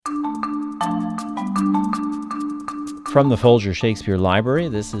From the Folger Shakespeare Library,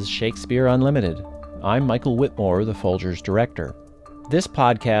 this is Shakespeare Unlimited. I'm Michael Whitmore, the Folger's director. This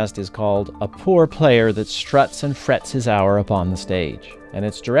podcast is called A Poor Player That Struts and Frets His Hour Upon the Stage, and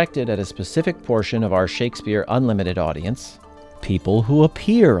it's directed at a specific portion of our Shakespeare Unlimited audience, people who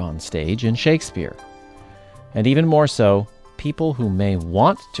appear on stage in Shakespeare. And even more so, people who may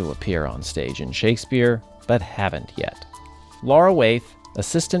want to appear on stage in Shakespeare, but haven't yet. Laura Waithe,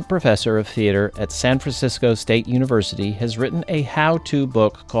 assistant professor of theater at San Francisco State University, has written a how-to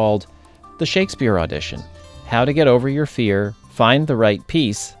book called The Shakespeare Audition: How to Get Over Your Fear, Find the Right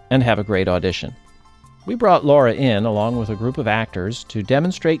Piece, and Have a Great Audition. We brought Laura in along with a group of actors to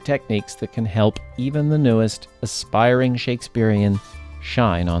demonstrate techniques that can help even the newest, aspiring Shakespearean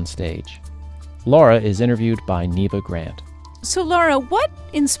shine on stage. Laura is interviewed by Neva Grant. So Laura, what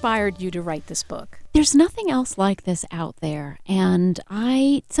inspired you to write this book? There's nothing else like this out there, and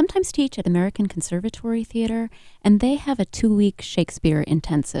I sometimes teach at American Conservatory Theater, and they have a 2-week Shakespeare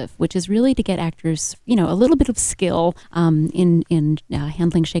intensive, which is really to get actors, a little bit of skill in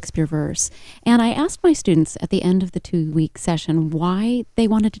handling Shakespeare verse. And I asked my students at the end of the 2-week session why they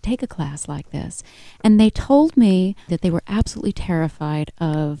wanted to take a class like this, and they told me that they were absolutely terrified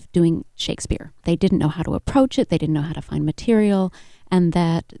of doing Shakespeare. They didn't know how to approach it, they didn't know how to find material, and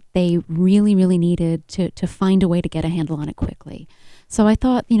that they really, really needed to find a way to get a handle on it quickly. So I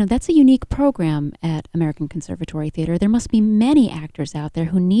thought, that's a unique program at American Conservatory Theater. There must be many actors out there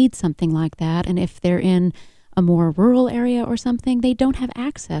who need something like that, and if they're in a more rural area or something, they don't have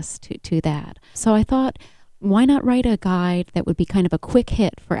access to that. So I thought, why not write a guide that would be kind of a quick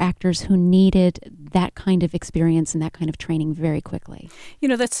hit for actors who needed that kind of experience and that kind of training very quickly?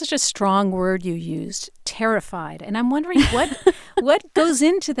 That's such a strong word you used, terrified. And I'm wondering what goes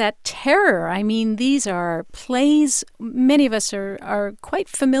into that terror. I mean, these are plays. Many of us are quite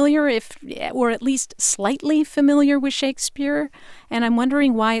familiar, or at least slightly familiar with Shakespeare. And I'm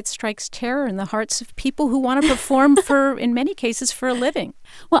wondering why it strikes terror in the hearts of people who want to perform in many cases, for a living.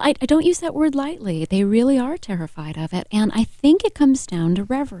 Well, I don't use that word lightly. They really are terrified of it. And I think it comes down to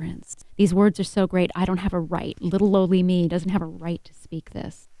reverence. These words are so great. I don't have a right. Little lowly me doesn't have a right to speak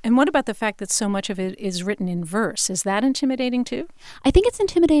this. And what about the fact that so much of it is written in verse? Is that intimidating too? I think it's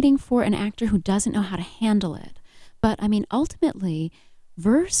intimidating for an actor who doesn't know how to handle it. But, ultimately,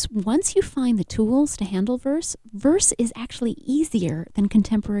 verse, once you find the tools to handle verse is actually easier than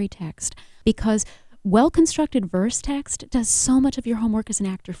contemporary text, because well-constructed verse text does so much of your homework as an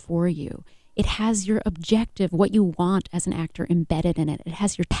actor for you. It has your objective, what you want as an actor, embedded in it. It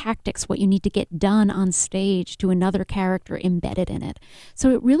has your tactics, what you need to get done on stage to another character, embedded in it. So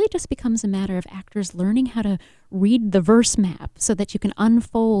it really just becomes a matter of actors learning how to read the verse map so that you can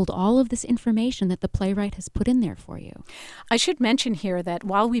unfold all of this information that the playwright has put in there for you. I should mention here that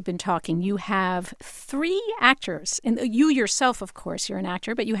while we've been talking, you have 3 actors, and you yourself, of course, you're an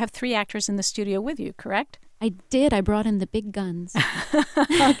actor, but you have 3 actors in the studio with you, correct? I did. I brought in the big guns.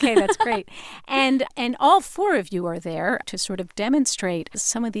 Okay, that's great. And all 4 of you are there to sort of demonstrate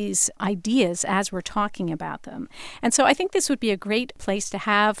some of these ideas as we're talking about them. And so I think this would be a great place to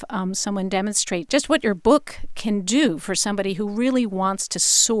have someone demonstrate just what your book can do for somebody who really wants to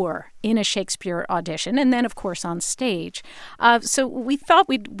soar in a Shakespeare audition, and then, of course, on stage. So we thought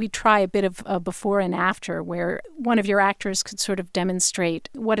we'd try a bit of a before and after, where one of your actors could sort of demonstrate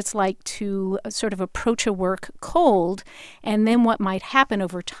what it's like to sort of approach a work cold, and then what might happen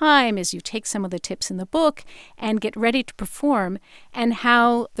over time is you take some of the tips in the book and get ready to perform, and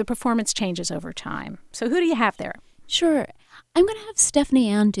how the performance changes over time. So who do you have there? Sure. I'm going to have Stephanie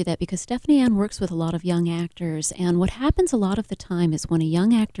Ann do that, because Stephanie Ann works with a lot of young actors, and what happens a lot of the time is when a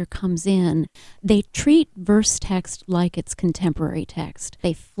young actor comes in, they treat verse text like it's contemporary text.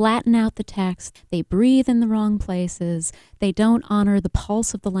 They flatten out the text, they breathe in the wrong places, they don't honor the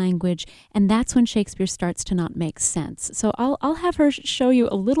pulse of the language, and that's when Shakespeare starts to not make sense. So I'll have her show you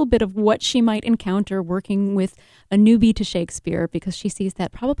a little bit of what she might encounter working with a newbie to Shakespeare, because she sees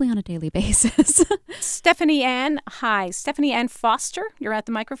that probably on a daily basis. Stephanie Ann, hi. Stephanie Ann Foster, you're at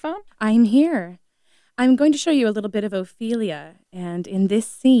the microphone. I'm here. I'm going to show you a little bit of Ophelia, and in this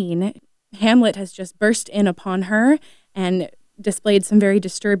scene, Hamlet has just burst in upon her and displayed some very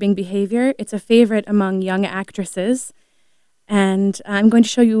disturbing behavior. It's a favorite among young actresses, and I'm going to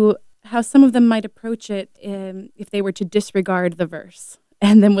show you how some of them might approach it if they were to disregard the verse,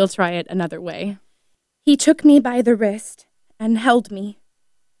 and then we'll try it another way. He took me by the wrist and held me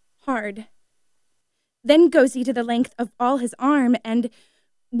hard. Then goes he to the length of all his arm, and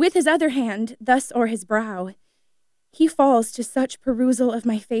with his other hand thus o'er his brow, he falls to such perusal of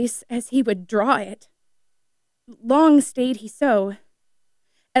my face as he would draw it. Long stayed he so.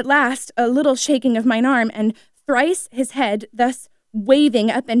 At last, a little shaking of mine arm, and thrice his head thus waving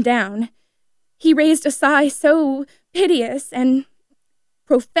up and down, he raised a sigh so piteous and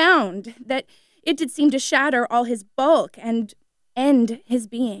profound that it did seem to shatter all his bulk and end his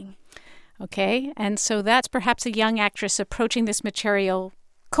being. Okay, and so that's perhaps a young actress approaching this material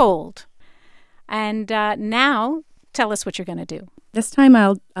cold. And now, tell us what you're going to do. This time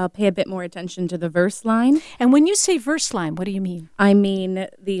I'll pay a bit more attention to the verse line. And when you say verse line, what do you mean? I mean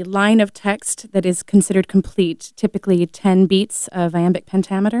the line of text that is considered complete, typically 10 beats of iambic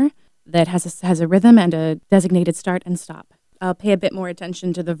pentameter, that has a rhythm and a designated start and stop. I'll pay a bit more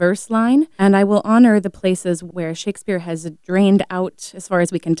attention to the verse line, and I will honor the places where Shakespeare has drained out, as far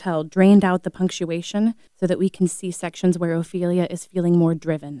as we can tell, drained out the punctuation so that we can see sections where Ophelia is feeling more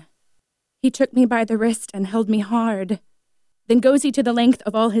driven. He took me by the wrist and held me hard. Then goes he to the length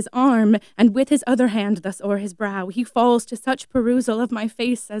of all his arm, and with his other hand thus o'er his brow, he falls to such perusal of my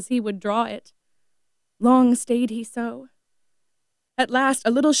face as he would draw it. Long stayed he so. At last,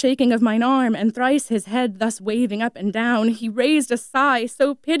 a little shaking of mine arm, and thrice his head thus waving up and down, he raised a sigh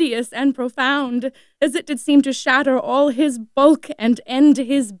so piteous and profound, as it did seem to shatter all his bulk and end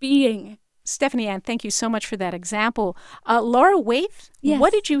his being. Stephanie Ann, thank you so much for that example. Laura Waith, Yes.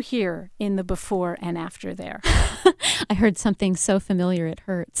 What did you hear in the before and after there? I heard something so familiar it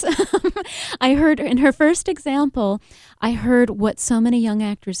hurts. I heard in her first example, I heard what so many young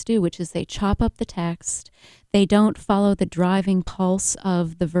actors do, which is they chop up the text. They don't follow the driving pulse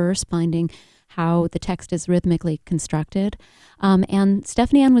of the verse, finding how the text is rhythmically constructed. And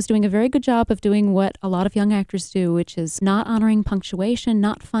Stephanie Ann was doing a very good job of doing what a lot of young actors do, which is not honoring punctuation,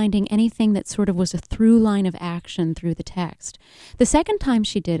 not finding anything that sort of was a through line of action through the text. The second time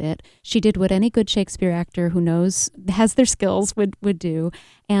she did what any good Shakespeare actor who has their skills would do,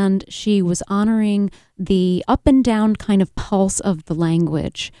 and she was honoring the up and down kind of pulse of the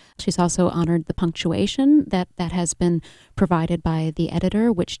language. She's also honored the punctuation that has been provided by the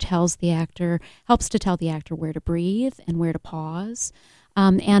editor, which helps to tell the actor where to breathe and where to pause.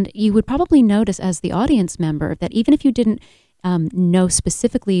 And you would probably notice as the audience member that even if you didn't know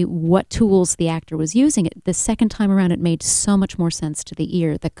specifically what tools the actor was using, the second time around it made so much more sense to the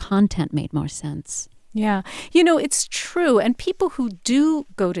ear. The content made more sense. Yeah. It's true. And people who do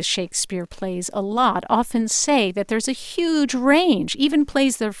go to Shakespeare plays a lot often say that there's a huge range, even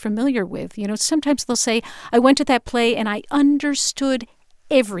plays they're familiar with. Sometimes they'll say, I went to that play and I understood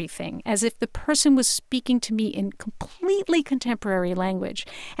everything, as if the person was speaking to me in completely contemporary language.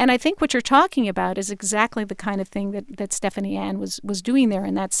 And I think what you're talking about is exactly the kind of thing that Stephanie Ann was doing there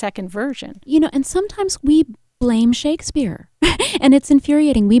in that second version. And sometimes we blame Shakespeare. And it's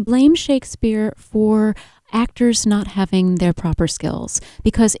infuriating. We blame Shakespeare for actors not having their proper skills.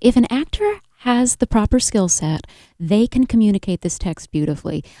 Because if an actor has the proper skill set, they can communicate this text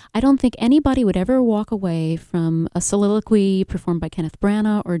beautifully. I don't think anybody would ever walk away from a soliloquy performed by Kenneth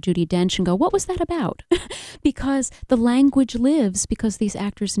Branagh or Judi Dench and go, what was that about? Because the language lives because these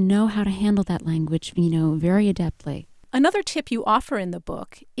actors know how to handle that language, very adeptly. Another tip you offer in the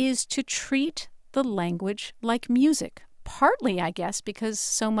book is to treat the language like music. Partly, I guess, because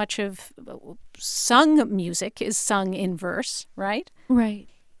so much of sung music is sung in verse, right? Right.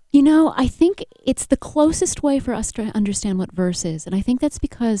 I think it's the closest way for us to understand what verse is. And I think that's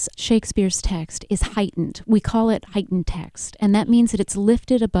because Shakespeare's text is heightened. We call it heightened text. And that means that it's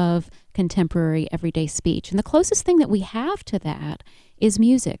lifted above contemporary everyday speech. And the closest thing that we have to that is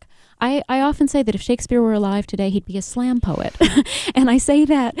music. I often say that if Shakespeare were alive today, he'd be a slam poet. And I say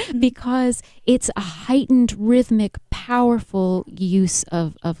that because it's a heightened, rhythmic, powerful use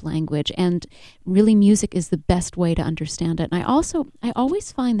of language. And really music is the best way to understand it. And I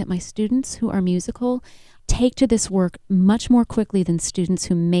always find that my students who are musical take to this work much more quickly than students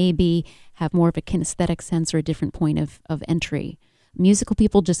who maybe have more of a kinesthetic sense or a different point of entry. Musical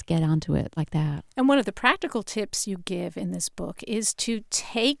people just get onto it like that. And one of the practical tips you give in this book is to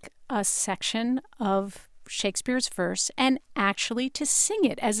take a section of Shakespeare's verse and actually to sing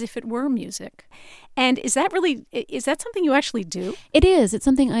it as if it were music. And is that something you actually do? It is. It's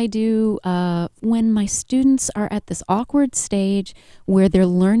something I do when my students are at this awkward stage where they're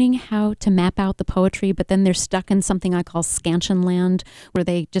learning how to map out the poetry, but then they're stuck in something I call scansion land, where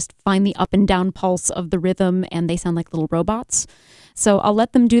they just find the up and down pulse of the rhythm and they sound like little robots. So I'll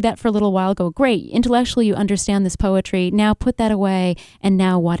let them do that for a little while, go, great, intellectually you understand this poetry, now put that away, and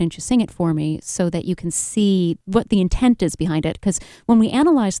now why don't you sing it for me so that you can see what the intent is behind it. Because when we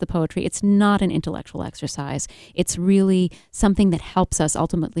analyze the poetry, it's not an intellectual exercise. It's really something that helps us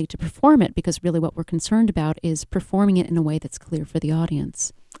ultimately to perform it, because really what we're concerned about is performing it in a way that's clear for the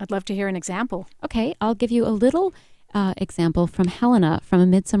audience. I'd love to hear an example. Okay, I'll give you a little example from Helena from A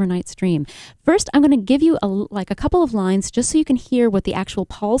Midsummer Night's Dream. First, I'm going to give you a couple of lines just so you can hear what the actual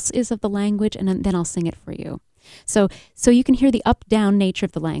pulse is of the language, and then I'll sing it for you. So you can hear the up-down nature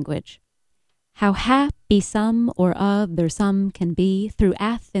of the language. How happy some or other some can be, through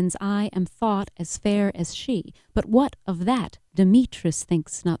Athens I am thought as fair as she. But what of that? Demetrius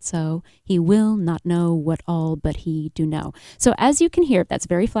thinks not so. He will not know what all but he do know. So as you can hear, that's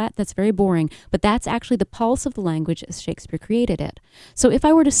very flat, that's very boring, but that's actually the pulse of the language as Shakespeare created it. So if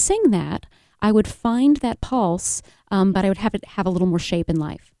I were to sing that, I would find that pulse, but I would have it have a little more shape in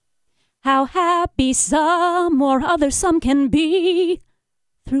life. How happy some or other some can be,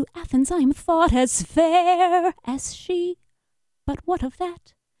 through Athens I am thought as fair as she. But what of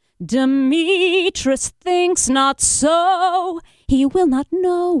that? Demetrius thinks not so. He will not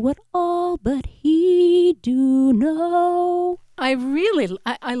know what all but he do know. I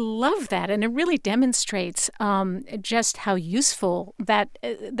love that, and it really demonstrates just how useful that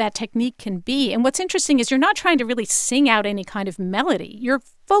technique can be. And what's interesting is you're not trying to really sing out any kind of melody. You're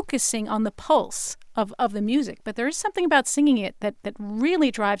focusing on the pulse of the music, but there is something about singing it that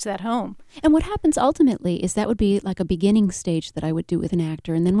really drives that home. And what happens ultimately is that would be like a beginning stage that I would do with an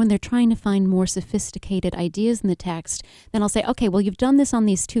actor. And then when they're trying to find more sophisticated ideas in the text, then I'll say, okay, well, you've done this on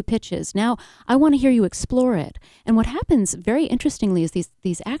these 2 pitches. Now I want to hear you explore it. And what happens very interestingly is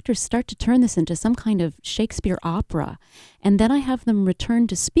these actors start to turn this into some kind of Shakespeare opera. And then I have them return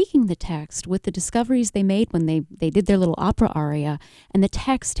to speaking the text with the discoveries they made when they did their little opera aria. And the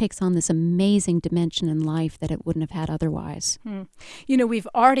text takes on this amazing dimension in life that it wouldn't have had otherwise. You know, we've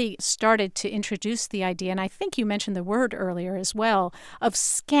already started to introduce the idea, and I think you mentioned the word earlier as well, of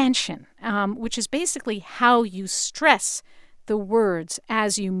scansion, which is basically how you stress the words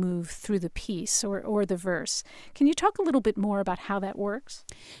as you move through the piece or the verse. Can you talk a little bit more about how that works?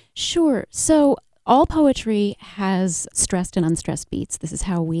 Sure. So all poetry has stressed and unstressed beats. This is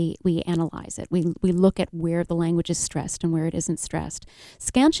how we analyze it. We look at where the language is stressed and where it isn't stressed.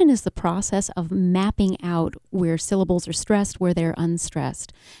 Scansion is the process of mapping out where syllables are stressed, where they're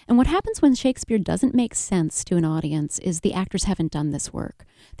unstressed. And what happens when Shakespeare doesn't make sense to an audience is the actors haven't done this work.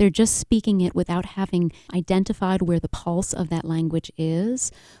 They're just speaking it without having identified where the pulse of that language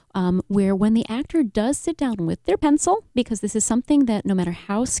is. Where when the actor does sit down with their pencil, because this is something that no matter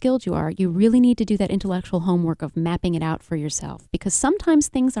how skilled you are, you really need to do that intellectual homework of mapping it out for yourself, because sometimes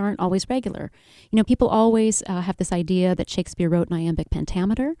things aren't always regular. You know, people always have this idea that Shakespeare wrote an iambic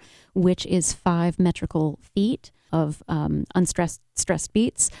pentameter, which is 5 metrical feet of stressed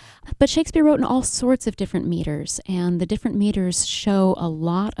beats. But Shakespeare wrote in all sorts of different meters, and the different meters show a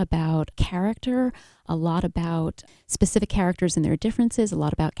lot about character, a lot about specific characters and their differences, a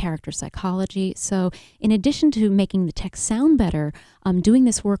lot about character psychology. So in addition to making the text sound better, doing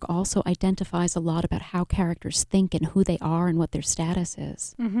this work also identifies a lot about how characters think and who they are and what their status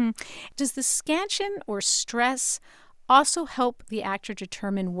is. Mm-hmm. Does the scansion or stress also help the actor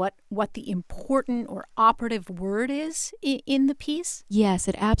determine what the important or operative word is in the piece? Yes,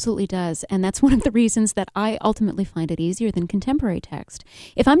 it absolutely does. And that's one of the reasons that I ultimately find it easier than contemporary text.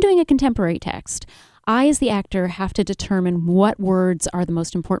 If I'm doing a contemporary text, I, as the actor, have to determine what words are the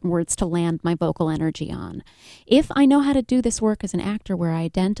most important words to land my vocal energy on. If I know how to do this work as an actor where I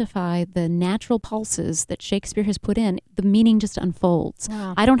identify the natural pulses that Shakespeare has put in, the meaning just unfolds.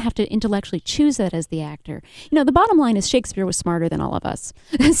 Wow. I don't have to intellectually choose that as the actor. You know, the bottom line is Shakespeare was smarter than all of us.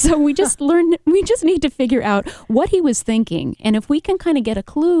 So we just need to figure out what he was thinking. And if we can kind of get a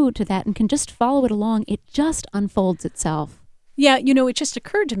clue to that and can just follow it along, it just unfolds itself. Yeah, you know, it just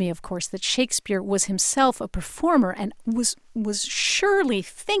occurred to me, of course, that Shakespeare was himself a performer and was surely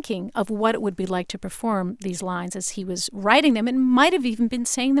thinking of what it would be like to perform these lines as he was writing them, and might have even been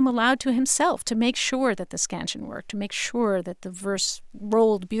saying them aloud to himself to make sure that the scansion worked, to make sure that the verse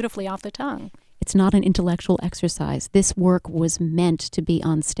rolled beautifully off the tongue. It's not an intellectual exercise. This work was meant to be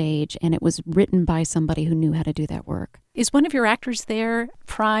on stage, and it was written by somebody who knew how to do that work. Is one of your actors there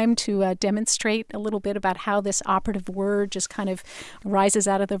primed to demonstrate a little bit about how this operative word just kind of rises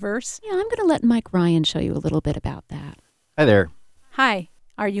out of the verse? Yeah, I'm going to let Mike Ryan show you a little bit about that. Hi there. Hi.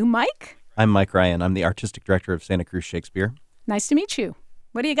 Are you Mike? I'm Mike Ryan. I'm the artistic director of Santa Cruz Shakespeare. Nice to meet you.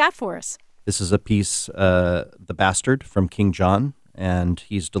 What do you got for us? This is a piece, The Bastard, from King John, and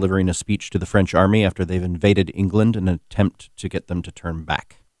he's delivering a speech to the French army after they've invaded England in an attempt to get them to turn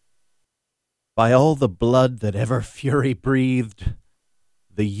back. By all the blood that ever fury breathed,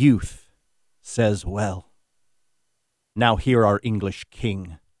 the youth says well. Now hear our English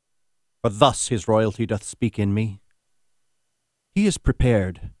king, for thus his royalty doth speak in me. He is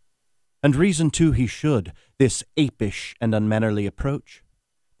prepared, and reason too he should, this apish and unmannerly approach,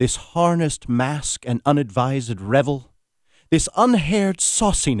 this harnessed mask and unadvised revel, this unhaired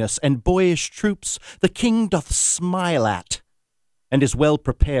sauciness and boyish troops the king doth smile at, and is well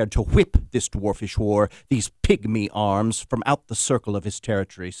prepared to whip this dwarfish war, these pygmy arms, from out the circle of his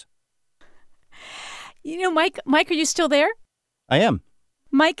territories. You know, Mike, are you still there? I am.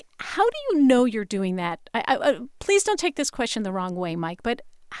 Mike, how do you know you're doing that? Please don't take this question the wrong way, Mike, but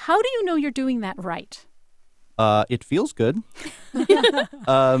how do you know you're doing that right? It feels good.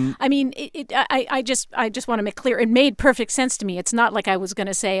 I mean, I just want to make clear, it made perfect sense to me. It's not like I was going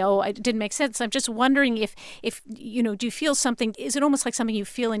to say, oh, it didn't make sense. I'm just wondering if you know, do you feel something? Is it almost like something you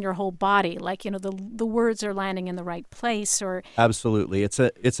feel in your whole body, like, you know, the words are landing in the right place? Or Absolutely, it's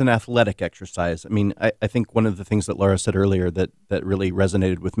an athletic exercise. I mean, I think one of the things that Laura said earlier that really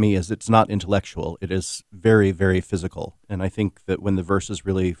resonated with me is it's not intellectual. It is very, very physical, and I think that when the verse is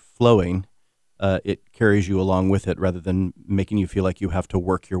really flowing, it carries you along with it rather than making you feel like you have to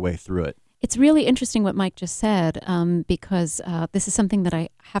work your way through it. It's really interesting what Mike just said, because this is something that I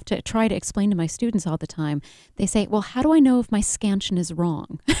have to try to explain to my students all the time. They say, well, how do I know if my scansion is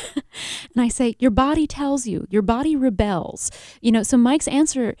wrong? And I say, your body tells you. Your body rebels. You know, so Mike's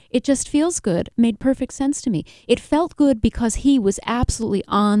answer, it just feels good, made perfect sense to me. It felt good because he was absolutely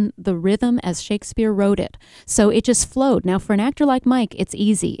on the rhythm as Shakespeare wrote it. So it just flowed. Now, for an actor like Mike, it's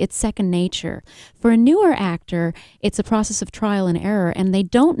easy. It's second nature. For a newer actor, it's a process of trial and error, and they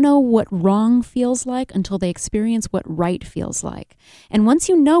don't know what wrong feels like until they experience what right feels like. And once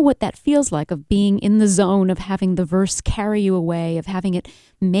you know what that feels like, of being in the zone, of having the verse carry you away, of having it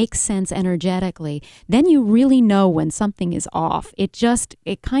make sense energetically, then you really know when something is off. It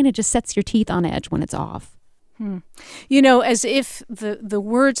kind of just sets your teeth on edge when it's off. You know, as if the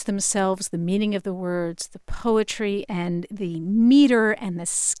words themselves, the meaning of the words, the poetry and the meter and the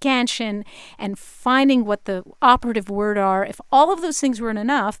scansion and finding what the operative word are, if all of those things weren't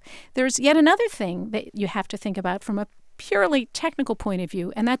enough, there's yet another thing that you have to think about from a purely technical point of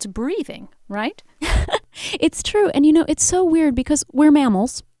view, and that's breathing, right? It's true. And, you know, it's so weird because we're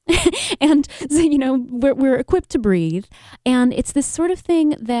mammals. And, you know, we're equipped to breathe. And it's this sort of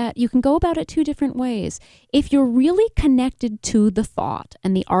thing that you can go about it two different ways. If you're really connected to the thought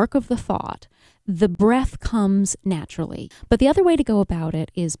and the arc of the thought, the breath comes naturally. But the other way to go about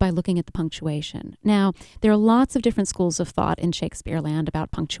it is by looking at the punctuation. Now, there are lots of different schools of thought in Shakespeare land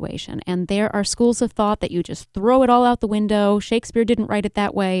about punctuation, and there are schools of thought that you just throw it all out the window. Shakespeare didn't write it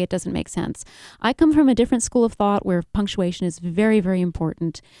that way. It doesn't make sense. I come from a different school of thought where punctuation is very, very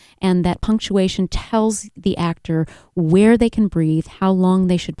important, and that punctuation tells the actor where they can breathe, how long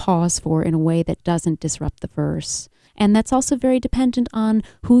they should pause for in a way that doesn't disrupt the verse. And that's also very dependent on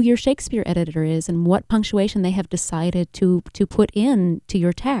who your Shakespeare editor is and what punctuation they have decided to put in to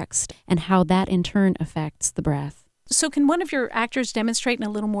your text and how that in turn affects the breath. So can one of your actors demonstrate in a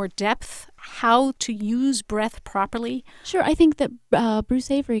little more depth how to use breath properly? Sure, I think that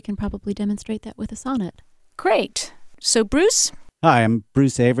Bruce Avery can probably demonstrate that with a sonnet. Great. So Bruce? Hi, I'm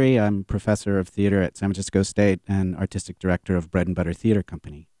Bruce Avery. I'm professor of theater at San Francisco State and artistic director of Bread and Butter Theater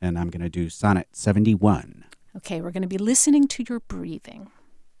Company. And I'm going to do Sonnet 71. Okay, we're going to be listening to your breathing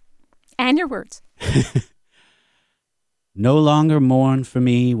and your words. No longer mourn for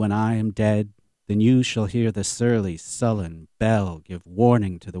me when I am dead, then you shall hear the surly, sullen bell give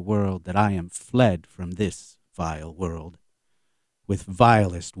warning to the world that I am fled from this vile world, with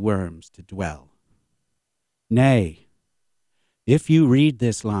vilest worms to dwell. Nay, if you read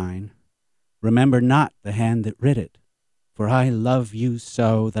this line, remember not the hand that writ it, for I love you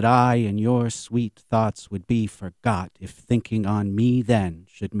so that I and your sweet thoughts would be forgot if thinking on me then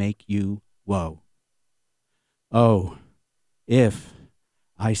should make you woe. Oh, if,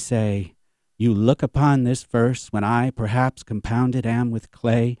 I say, you look upon this verse when I perhaps compounded am with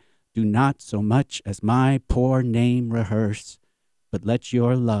clay, do not so much as my poor name rehearse, but let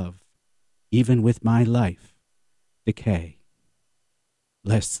your love, even with my life, decay.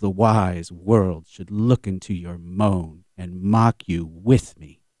 Lest the wise world should look into your moan and mock you with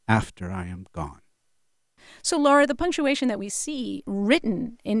me after I am gone. So, Laura, the punctuation that we see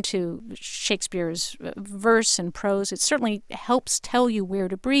written into Shakespeare's verse and prose, it certainly helps tell you where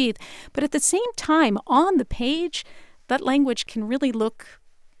to breathe. But at the same time, on the page, that language can really look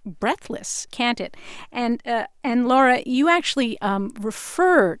breathless, can't it? And And Laura, you actually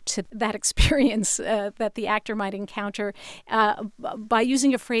refer to that experience that the actor might encounter by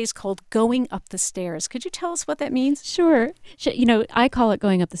using a phrase called going up the stairs. Could you tell us what that means? Sure. I call it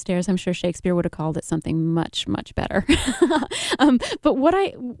going up the stairs. I'm sure Shakespeare would have called it something much, much better. But what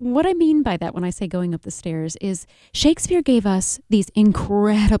I mean by that when I say going up the stairs is Shakespeare gave us these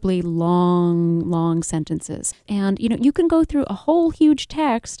incredibly long sentences. And, you can go through a whole huge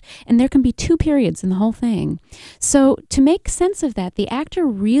text and there can be 2 periods in the whole thing. So to make sense of that, the actor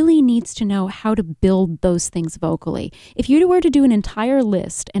really needs to know how to build those things vocally. If you were to do an entire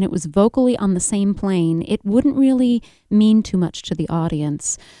list and it was vocally on the same plane, it wouldn't really mean too much to the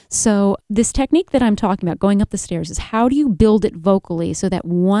audience. So this technique that I'm talking about, going up the stairs, is how do you build it vocally so that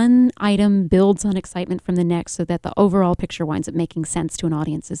one item builds on excitement from the next so that the overall picture winds up making sense to an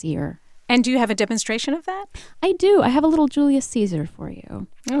audience's ear. And do you have a demonstration of that? I do. I have a little Julius Caesar for you.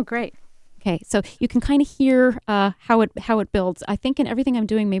 Oh, great. Okay, so you can kind of hear how it builds. I think in everything I'm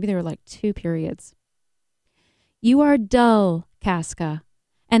doing, maybe there are like 2 periods. You are dull, Casca,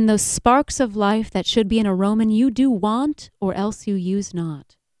 and those sparks of life that should be in a Roman you do want, or else you use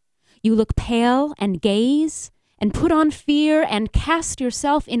not. You look pale and gaze, and put on fear, and cast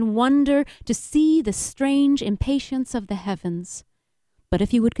yourself in wonder to see the strange impatience of the heavens. But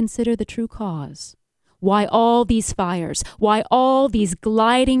if you would consider the true cause, why all these fires? Why all these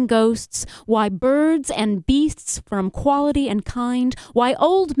gliding ghosts? Why birds and beasts from quality and kind? Why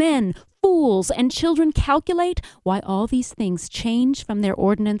old men, fools, and children calculate? Why all these things change from their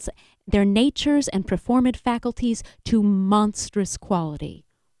ordinance, their natures and performed faculties to monstrous quality?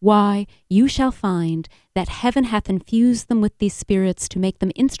 Why, you shall find that heaven hath infused them with these spirits to make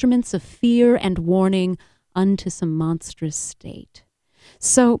them instruments of fear and warning unto some monstrous state.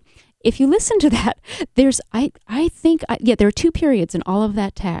 So, if you listen to that, there are 2 periods in all of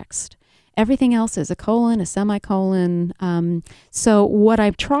that text. Everything else is a colon, a semicolon. So what I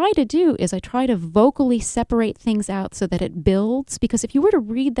try to do is I try to vocally separate things out so that it builds, because if you were to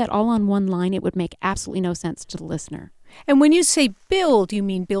read that all on one line, it would make absolutely no sense to the listener. And when you say build, you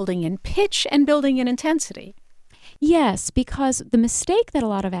mean building in pitch and building in intensity. Yes, because the mistake that a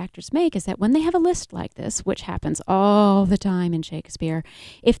lot of actors make is that when they have a list like this, which happens all the time in Shakespeare,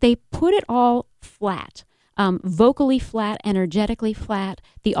 if they put it all flat, vocally flat, energetically flat,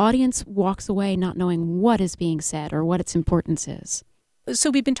 the audience walks away not knowing what is being said or what its importance is.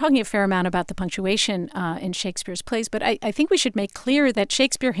 So we've been talking a fair amount about the punctuation in Shakespeare's plays, but I think we should make clear that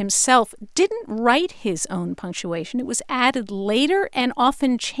Shakespeare himself didn't write his own punctuation. It was added later and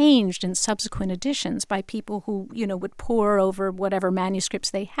often changed in subsequent editions by people who, would pore over whatever manuscripts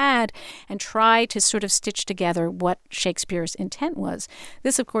they had and try to sort of stitch together what Shakespeare's intent was.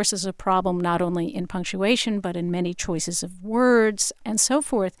 This, of course, is a problem not only in punctuation, but in many choices of words and so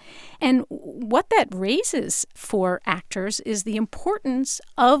forth. And what that raises for actors is the importance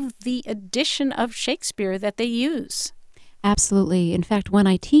of the edition of Shakespeare that they use. Absolutely. In fact, when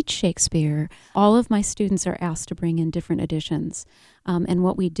I teach Shakespeare, all of my students are asked to bring in different editions. And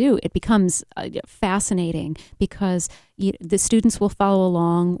what we do, it becomes fascinating because the students will follow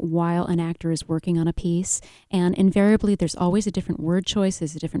along while an actor is working on a piece. And invariably, there's always a different word choice,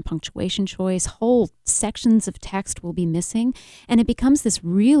 there's a different punctuation choice, whole sections of text will be missing. And it becomes this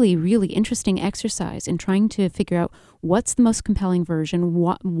really, really interesting exercise in trying to figure out what's the most compelling version,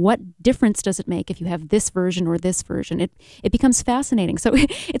 what difference does it make if you have this version or this version. It becomes fascinating. So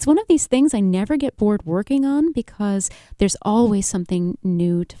it's one of these things I never get bored working on because there's always something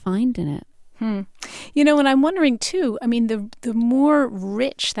new to find in it. And I'm wondering too, the more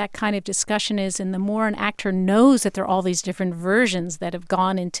rich that kind of discussion is and the more an actor knows that there are all these different versions that have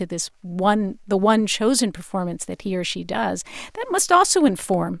gone into the one chosen performance that he or she does, that must also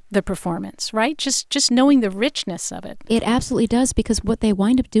inform the performance, right? Just knowing the richness of it. It absolutely does, because what they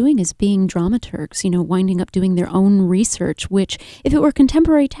wind up doing is being dramaturgs, winding up doing their own research, which if it were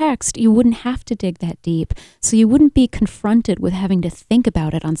contemporary text, you wouldn't have to dig that deep. So you wouldn't be confronted with having to think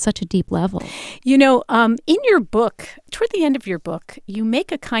about it on such a deep level. In your book, toward the end of your book, you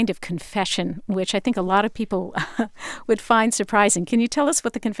make a kind of confession, which I think a lot of people would find surprising. Can you tell us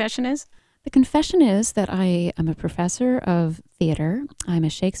what the confession is? The confession is that I am a professor of theater, I'm a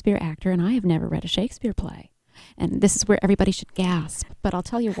Shakespeare actor, and I have never read a Shakespeare play. And this is where everybody should gasp, but I'll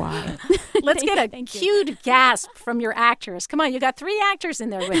tell you why. Let's get a cute gasp from your actors. Come on, you got 3 actors in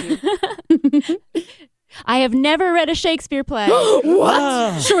there with you. I have never read a Shakespeare play.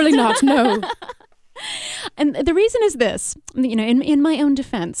 What? Surely not, no. And the reason is this, in my own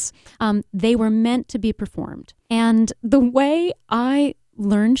defense, they were meant to be performed. And the way I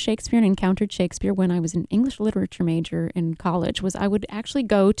learned Shakespeare and encountered Shakespeare when I was an English literature major in college was I would actually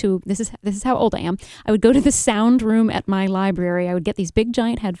go to, this is how old I am, I would go to the sound room at my library. I would get these big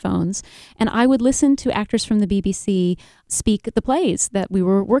giant headphones and I would listen to actors from the BBC speak the plays that we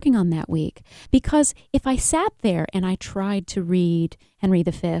were working on that week. Because if I sat there and I tried to read Henry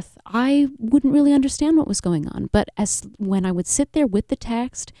V, I wouldn't really understand what was going on. But when I would sit there with the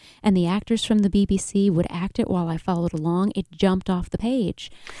text and the actors from the BBC would act it while I followed along, it jumped off the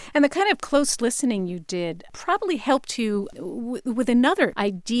page. And the kind of close listening you did probably helped you with another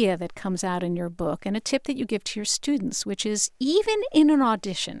idea that comes out in your book and a tip that you give to your students, which is even in an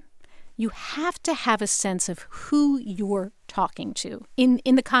audition, you have to have a sense of who you're talking to in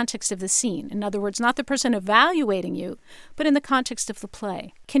the context of the scene. In other words, not the person evaluating you, but in the context of the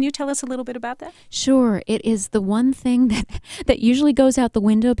play. Can you tell us a little bit about that? Sure. It is the one thing that usually goes out the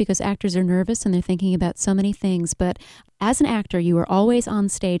window because actors are nervous and they're thinking about so many things. But as an actor, you are always on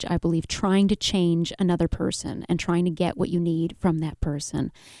stage, I believe, trying to change another person and trying to get what you need from that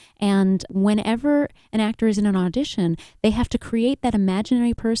person. And whenever an actor is in an audition, they have to create that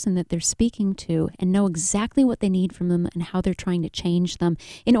imaginary person that they're speaking to and know exactly what they need from them and how they're trying to change them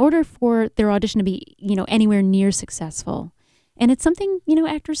in order for their audition to be, anywhere near successful. And it's something,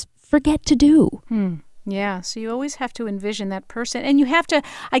 actors forget to do. Yeah, so you always have to envision that person. And you have to,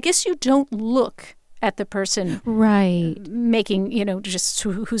 I guess you don't look at the person right making, just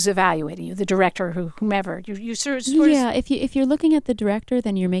who's evaluating you, the director, whomever. You sort of yeah, if you're looking at the director,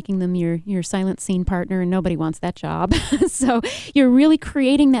 then you're making them your silent scene partner, and nobody wants that job. So you're really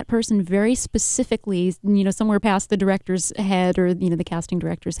creating that person very specifically, somewhere past the director's head or, the casting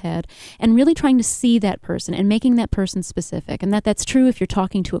director's head, and really trying to see that person and making that person specific. And that's true if you're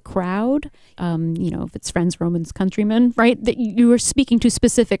talking to a crowd, if it's friends, Romans, countrymen, right? That you are speaking to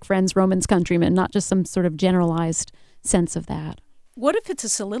specific friends, Romans, countrymen, not just some sort of generalized sense of that. What if it's a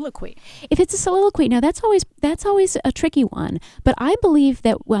soliloquy? If it's a soliloquy, now that's always a tricky one. But I believe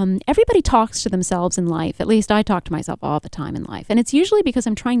that everybody talks to themselves in life. At least I talk to myself all the time in life. And it's usually because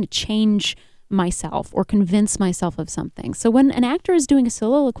I'm trying to change myself or convince myself of something. So when an actor is doing a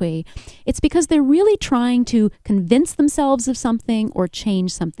soliloquy, it's because they're really trying to convince themselves of something or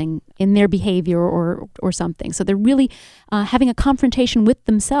change something in their behavior or something. So they're really having a confrontation with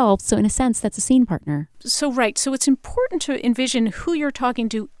themselves. So in a sense, that's a scene partner. So right. So it's important to envision who you're talking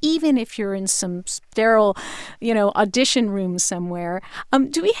to, even if you're in some sterile, audition room somewhere.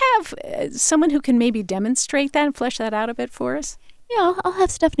 Do we have someone who can maybe demonstrate that and flesh that out a bit for us? Yeah, I'll have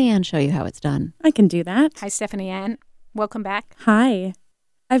Stephanie Ann show you how it's done. I can do that. Hi, Stephanie Ann. Welcome back. Hi.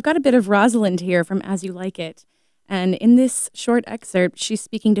 I've got a bit of Rosalind here from As You Like It. And in this short excerpt, she's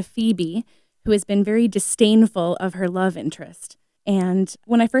speaking to Phoebe, who has been very disdainful of her love interest. And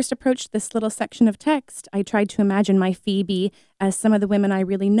when I first approached this little section of text, I tried to imagine my Phoebe as some of the women I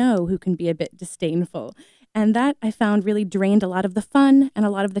really know who can be a bit disdainful. And that, I found, really drained a lot of the fun and a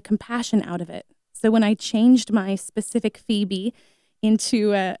lot of the compassion out of it. So when I changed my specific Phoebe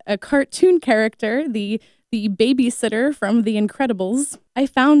into a cartoon character, the babysitter from The Incredibles, I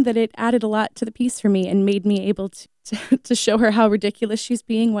found that it added a lot to the piece for me and made me able to show her how ridiculous she's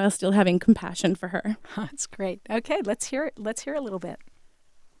being while still having compassion for her. That's great. Okay, let's hear it. Let's hear a little bit.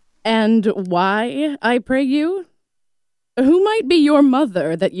 And why, I pray you? Who might be your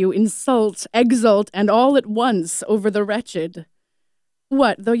mother that you insult, exult, and all at once over the wretched?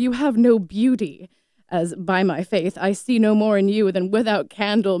 What, though you have no beauty, as by my faith I see no more in you than without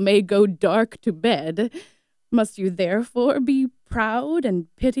candle may go dark to bed, must you therefore be proud and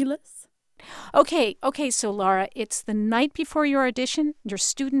pitiless? Okay, so Laura, it's the night before your audition. Your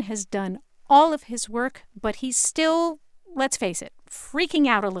student has done all of his work, but he's still, let's face it, freaking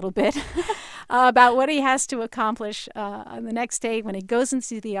out a little bit about what he has to accomplish on the next day when he goes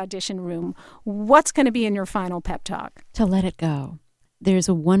into the audition room. What's going to be in your final pep talk? To let it go. There's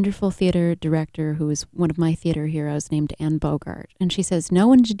a wonderful theater director who is one of my theater heroes named Anne Bogart. And she says, know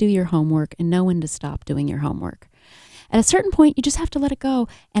when to do your homework and know when to stop doing your homework. At a certain point, you just have to let it go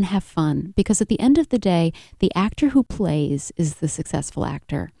and have fun. Because at the end of the day, the actor who plays is the successful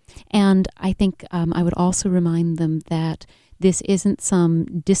actor. And I think I would also remind them that this isn't some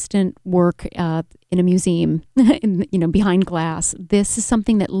distant work in a museum, behind glass. This is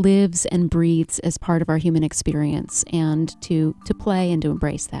something that lives and breathes as part of our human experience, and to play and to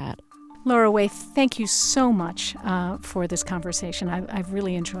embrace that. Laura Way, thank you so much for this conversation. I've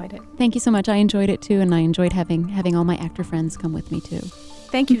really enjoyed it. Thank you so much. I enjoyed it too, and I enjoyed having all my actor friends come with me too.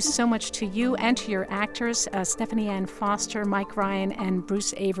 Thank you so much to you and to your actors, Stephanie Ann Foster, Mike Ryan, and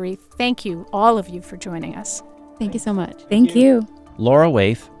Bruce Avery. Thank you, all of you, for joining us. Thank you so much. Thank you. Laura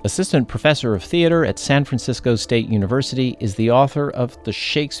Waithe, Assistant Professor of Theater at San Francisco State University, is the author of The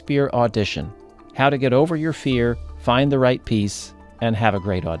Shakespeare Audition: How to Get Over Your Fear, Find the Right Piece, and Have a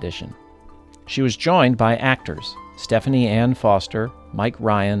Great Audition. She was joined by actors Stephanie Ann Foster, Mike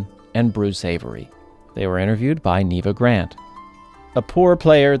Ryan, and Bruce Avery. They were interviewed by Neva Grant. A Poor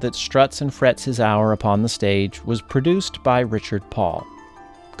Player That Struts and Frets His Hour Upon the Stage was produced by Richard Paul.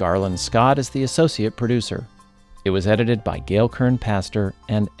 Garland Scott is the associate producer. It was edited by Gail Kern-Pastor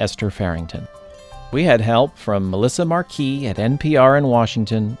and Esther Farrington. We had help from Melissa Marquis at NPR in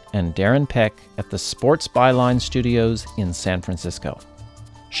Washington and Darren Peck at the Sports Byline Studios in San Francisco.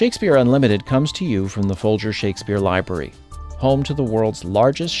 Shakespeare Unlimited comes to you from the Folger Shakespeare Library. Home to the world's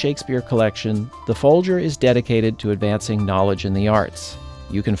largest Shakespeare collection, the Folger is dedicated to advancing knowledge in the arts.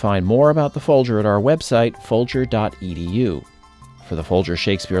 You can find more about the Folger at our website, folger.edu. For the Folger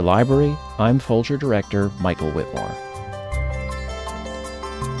Shakespeare Library, I'm Folger Director Michael Whitmore.